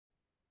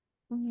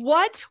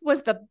what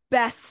was the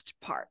best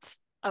part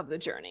of the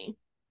journey?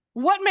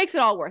 What makes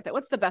it all worth it?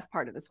 What's the best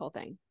part of this whole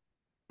thing?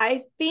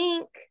 I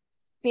think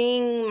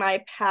seeing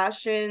my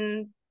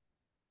passion,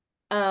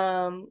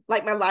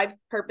 like my life's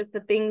purpose, the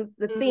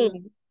Mm,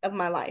 theme of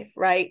my life,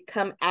 right,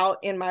 come out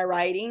in my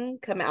writing,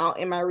 come out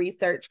in my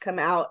research, come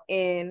out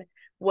in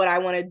what I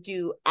want to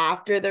do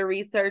after the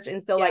research.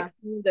 And so like yeah.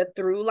 seeing the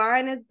through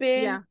line has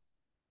been Yeah.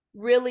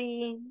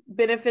 really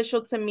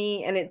beneficial to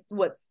me, and it's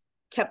what's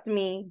kept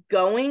me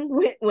going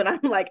when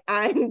I'm like,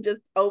 I'm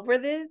just over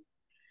this.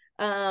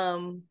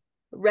 um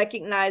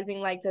Recognizing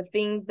like the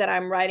things that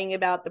I'm writing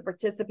about, the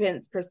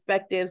participants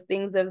perspectives,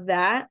 things of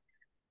that,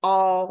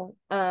 all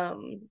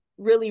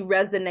really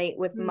resonate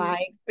with my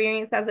Mm,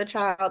 experience as a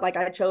child. Like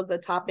I chose a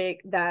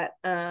topic that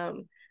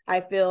I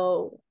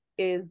feel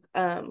is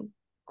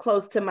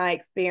close to my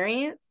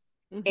experience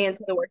mm-hmm. and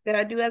to the work that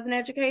I do as an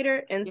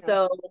educator. And Yeah.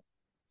 so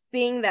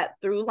seeing that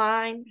through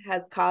line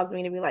has caused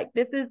me to be like,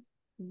 this is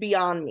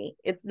beyond me.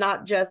 It's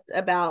not just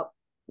about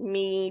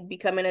me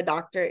becoming a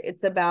doctor.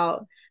 It's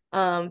about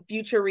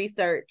future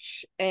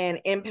research and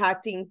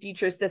impacting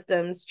future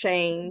systems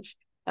change,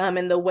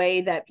 and the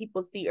way that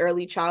people see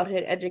early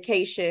childhood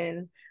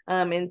education,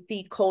 and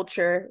see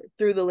culture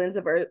through the lens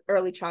of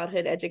early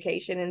childhood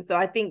education. And so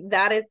I think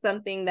that is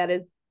something that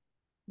has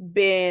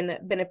been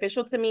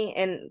beneficial to me,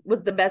 and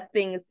was the best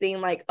thing, is seeing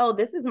like, oh,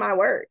 this is my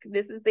work.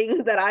 This is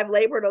things that I've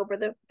labored over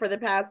for the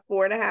past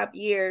 4.5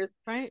 years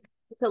Right.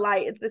 to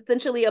light. It's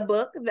essentially a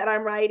book that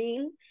I'm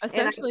writing,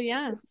 and I Essentially,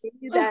 yes.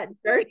 continue that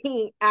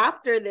journey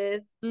after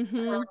this,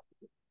 Mm-hmm.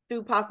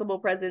 through possible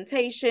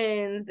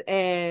presentations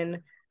and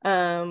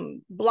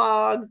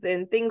blogs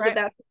and things of Right.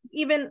 that,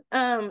 even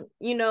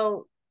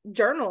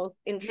journals,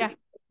 Yeah. entries,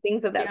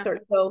 things of that Yeah.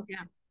 sort. So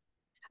Yeah.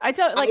 I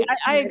tell like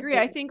I I agree.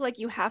 I think like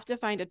you have to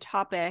find a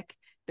topic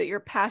that you're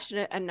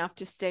passionate enough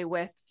to stay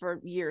with for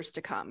years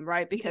to come,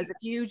 right? yeah, Because if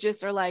you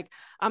just are like,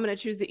 I'm gonna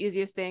choose the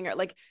easiest thing, or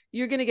like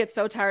you're gonna get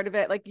so tired of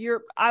it. Like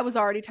I was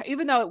already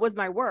even though it was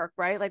my work,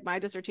 right? Like my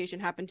dissertation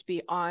happened to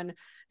be on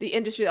the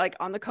industry, like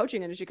on the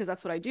coaching industry, because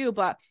that's what I do.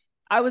 But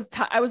I was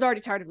already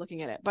tired of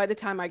looking at it. By the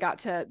time I got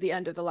to the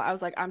end of I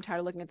was like, I'm tired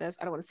of looking at this.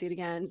 I don't want to see it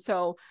again.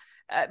 So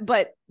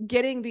but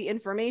getting the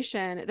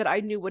information that I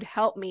knew would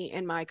help me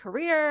in my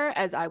career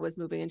as I was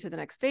moving into the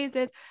next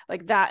phases,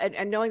 like that,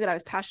 and knowing that I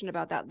was passionate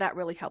about that, that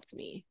really helped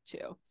me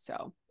too.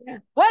 So, yeah.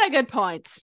 what a good point.